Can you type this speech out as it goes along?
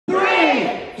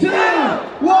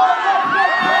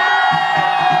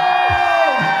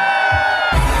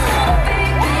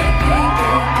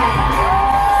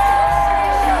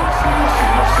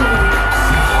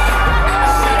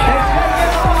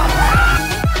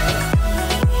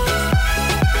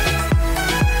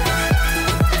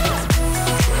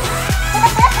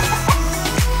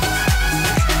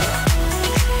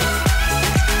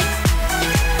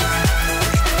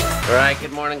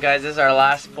morning, guys. This is our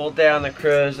last full day on the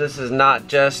cruise. This is not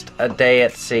just a day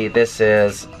at sea. This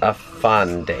is a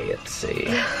fun day at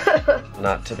sea.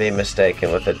 Not to be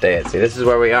mistaken with a day at sea. This is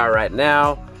where we are right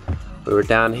now. We were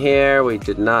down here. We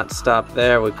did not stop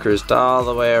there. We cruised all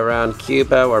the way around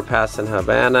Cuba. We're passing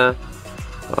Havana.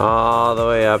 All the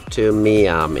way up to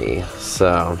Miami.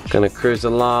 So, gonna cruise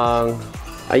along.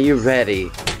 Are you ready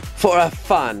for a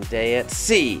fun day at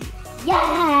sea?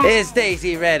 Yeah. Is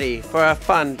Daisy ready for a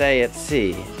fun day at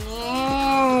sea?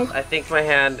 Yes. I think my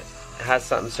hand has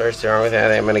something seriously wrong with it. I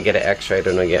think I'm gonna get it x-rayed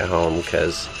when we get home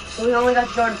because We only got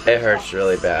to go to it hurts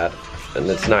really bad. And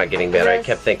it's not getting better. I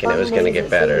kept thinking it was gonna get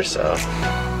better, so.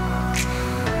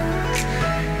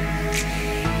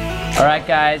 All right,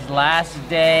 guys, last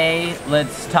day.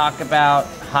 Let's talk about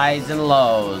highs and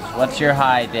lows. What's your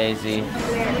high, Daisy?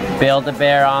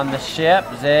 Build-A-Bear on the ship,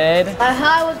 Zaid. My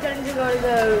high was getting to go to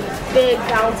those big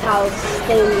bounce house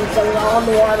things that were on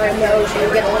the water in the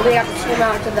ocean. We have to swim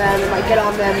out to them and like get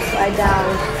on them, slide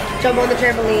down, jump on the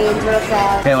trampolines, run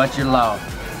across. Okay, what's your low?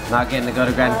 Not getting to go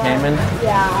to Grand Cayman?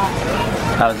 Yeah.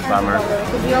 That was a bummer.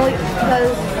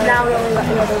 Because now we only got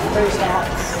to go those 3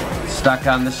 stops. Stuck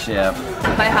on the ship.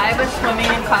 My high was swimming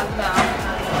in Cozumel.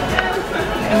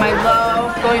 And my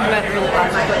low, going to bed early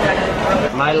last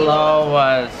night. My low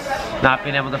was not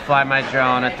being able to fly my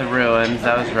drone at the ruins.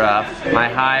 That was rough. My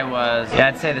high was, yeah,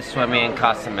 I'd say the swimming in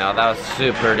Cozumel. That was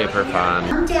super duper fun.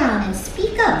 Calm down and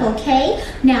speak up, okay?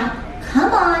 Now,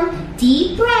 come on,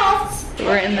 deep breaths.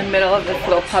 We're in the middle of this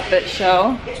little puppet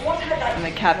show. And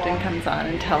the captain comes on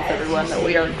and tells everyone that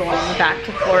we are going back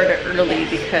to Florida early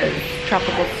because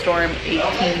Tropical Storm 18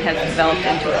 has developed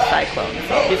into a cyclone.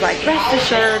 So he's like, rest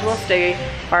assured, we'll stay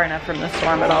far enough from the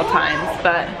storm at all times,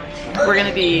 but we're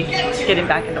gonna be getting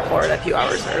back into Florida a few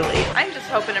hours early. I'm just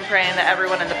hoping and praying that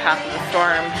everyone in the path of the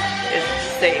storm is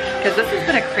safe because this has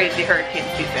been a crazy hurricane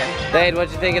season. Dade,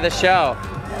 what'd you think of the show?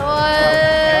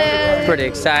 Pretty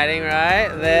exciting, right?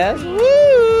 This.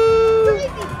 Woo!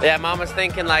 Yeah, Mom was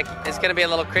thinking like it's gonna be a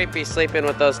little creepy sleeping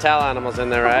with those towel animals in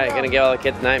there, right? Gonna give all the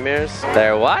kids nightmares.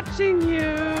 They're watching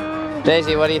you.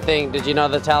 Daisy, what do you think? Did you know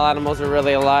the towel animals were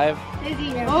really alive?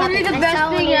 What would be the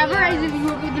best thing ever is if you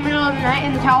woke up in the middle of the night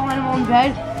and the towel animal in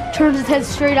bed turns its head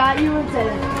straight at you and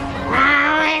says,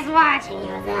 "Ah, it's watching you."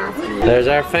 There's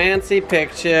our fancy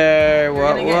picture.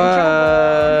 What?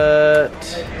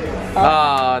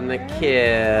 Oh, and the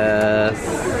kiss.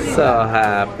 So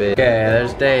happy. Okay,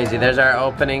 there's Daisy. There's our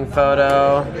opening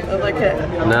photo. Oh, look at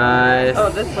Nice. Oh,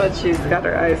 this one, she's got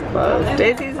her eyes closed.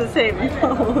 Daisy's the same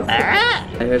pose.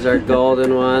 Here's our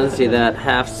golden one. See that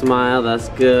half smile? That's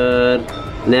good.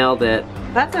 Nailed it.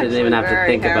 That's Didn't even have to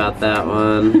think about that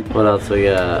one. What else we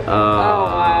got? Oh,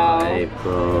 wow.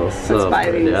 April. So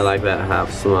pretty. I like that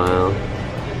half smile.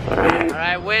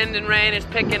 Alright, wind and rain is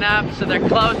picking up, so they're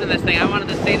closing this thing. I wanted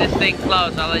to see this thing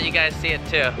close. I'll let you guys see it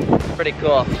too. Pretty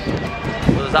cool.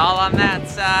 It was all on that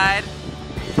side.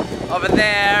 Over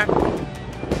there.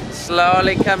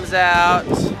 Slowly comes out.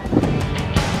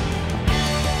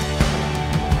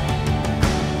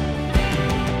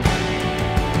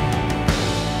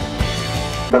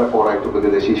 Therefore, I took the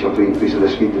decision to increase the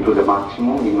speed to the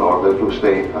maximum in order to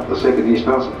stay at a safe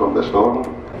distance from the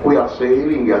storm. We are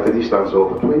sailing at a distance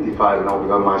of 25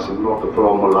 nautical miles north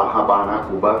from La Habana,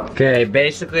 Cuba. Okay,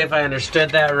 basically if I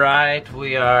understood that right,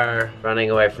 we are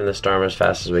running away from the storm as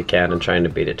fast as we can and trying to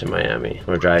beat it to Miami.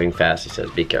 We're driving fast, he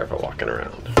says, be careful walking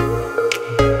around.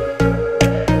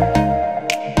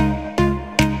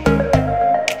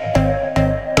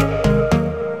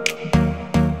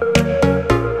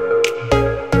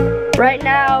 Right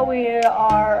now we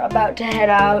are about to head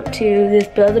out to this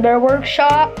Build-A-Bear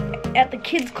workshop at the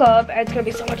kids club, and it's gonna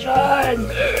be so much fun.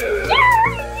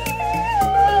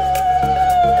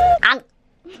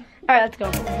 Alright, let's go.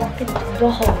 We're walking through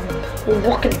the hall. We're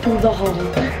walking through the hall.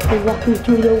 We're walking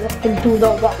through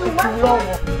the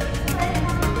hall.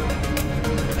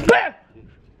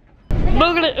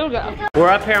 We're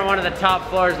up here on one of the top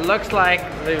floors. Looks like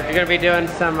they're gonna be doing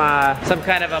some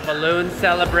kind of a balloon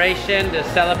celebration to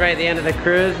celebrate the end of the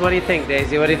cruise. What do you think,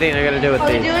 Daisy? What do you think they're gonna do with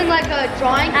these? They're doing like a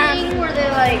drawing thing where they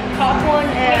like pop one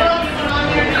and...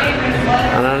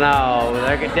 I don't know.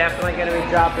 They're definitely gonna be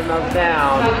dropping those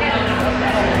down.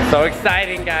 So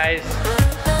exciting, guys.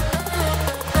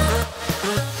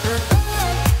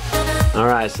 All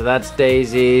right, so that's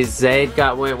Daisy's. Zaid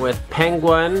went with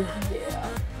Penguin.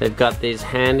 They've got these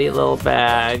handy little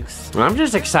bags. I'm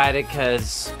just excited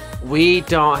because we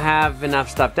don't have enough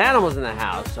stuffed animals in the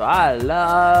house. So I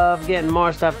love getting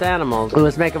more stuffed animals.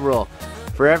 Let's make a rule.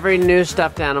 For every new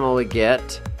stuffed animal we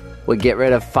get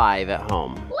rid of 5 at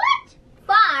home. What?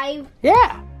 5?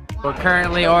 Yeah. We're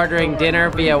currently ordering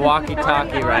dinner via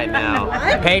walkie-talkie right now.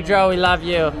 Pedro, we love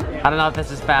you. I don't know if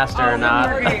this is faster or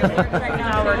not.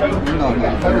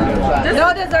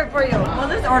 No dessert for you. We'll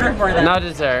just order for them. No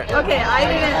dessert. Okay, I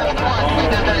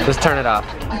didn't. Just turn it off.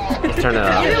 Just turn it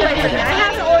off.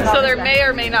 So there may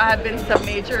or may not have been some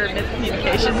major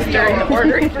miscommunications during the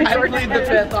ordering. I plead the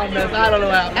fifth on this. I don't know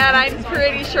how. And I'm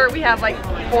pretty sure we have like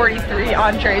 43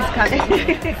 entrees coming.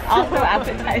 Also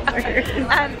appetizers.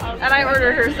 And I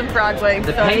ordered her some frog legs.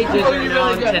 The pages are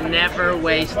known to never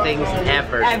waste things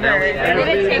ever. They're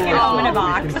gonna take it home in a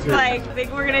box. Like,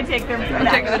 we're gonna take them. I'm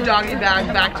taking the doggy bag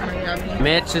back to Miami.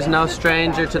 Mitch is no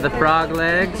stranger to the frog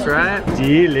legs, right?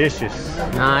 Delicious.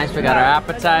 Nice, we got our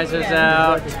appetizers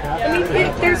out.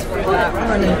 There's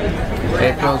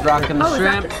Pedro's rocking the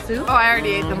shrimp. Oh, I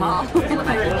already ate them all.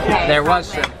 There was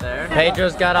shrimp there.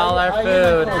 Pedro's got all our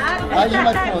food. I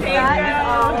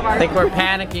think we're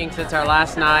panicking since our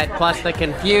last night, plus the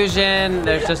confusion.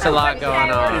 There's just a lot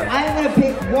going on. I'm going to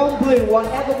pick one balloon.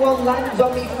 Whatever one lands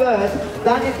on me first,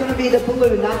 that is going to be the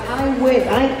balloon that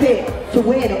I pick to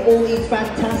win all these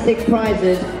fantastic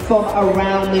prizes from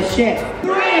around the ship.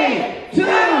 3, 2,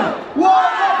 1.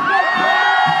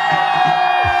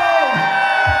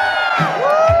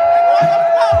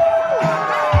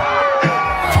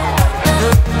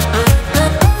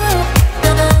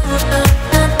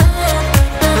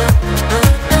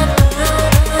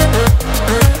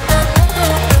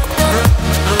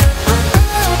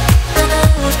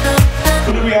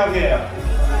 Who do we have here?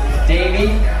 Davey.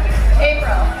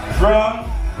 April. From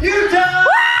Utah!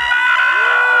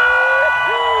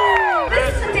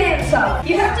 This is a dance-off.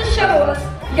 You have to show us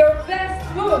your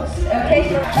best moves, okay?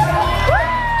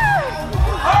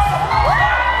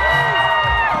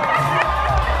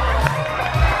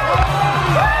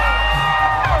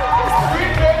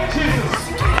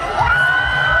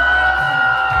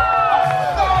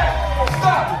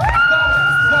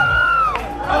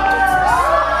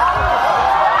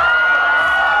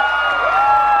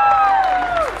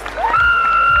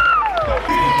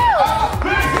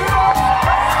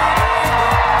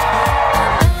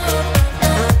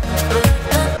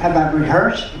 Have I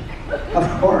rehearsed?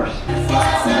 Of course.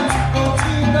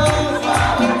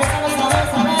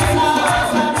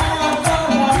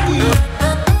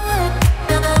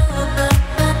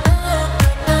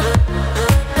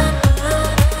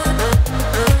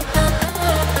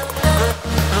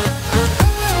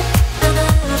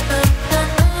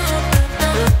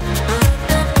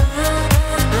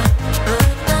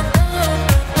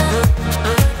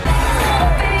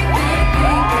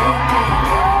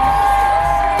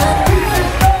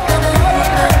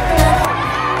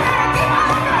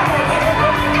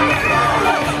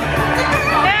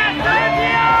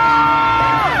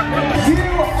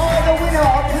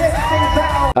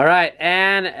 All right,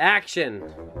 and action.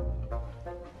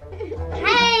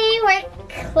 Hey, we're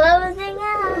closing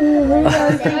out.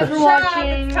 Thanks for watching.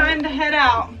 It's time to head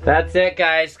out. That's it,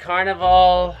 guys.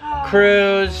 Carnival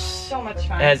cruise So much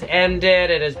fun. has ended.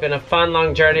 It has been a fun,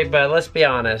 long journey, but let's be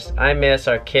honest. I miss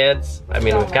our kids. I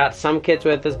mean, we've got some kids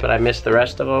with us, but I miss the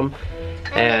rest of them.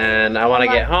 And I want to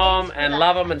get home and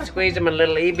love them and squeeze them. And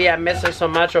little Evie, I miss her so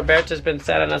much. Roberta's been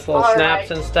sending us little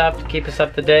snaps and stuff to keep us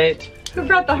up to date. Who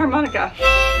brought the harmonica?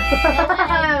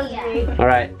 All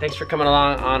right, thanks for coming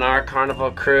along on our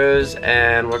Carnival cruise,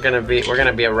 and we're gonna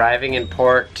be arriving in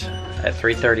port at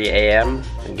 3:30 a.m.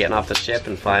 and getting off the ship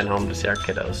and flying home to see our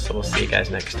kiddos. So we'll see you guys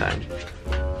next time.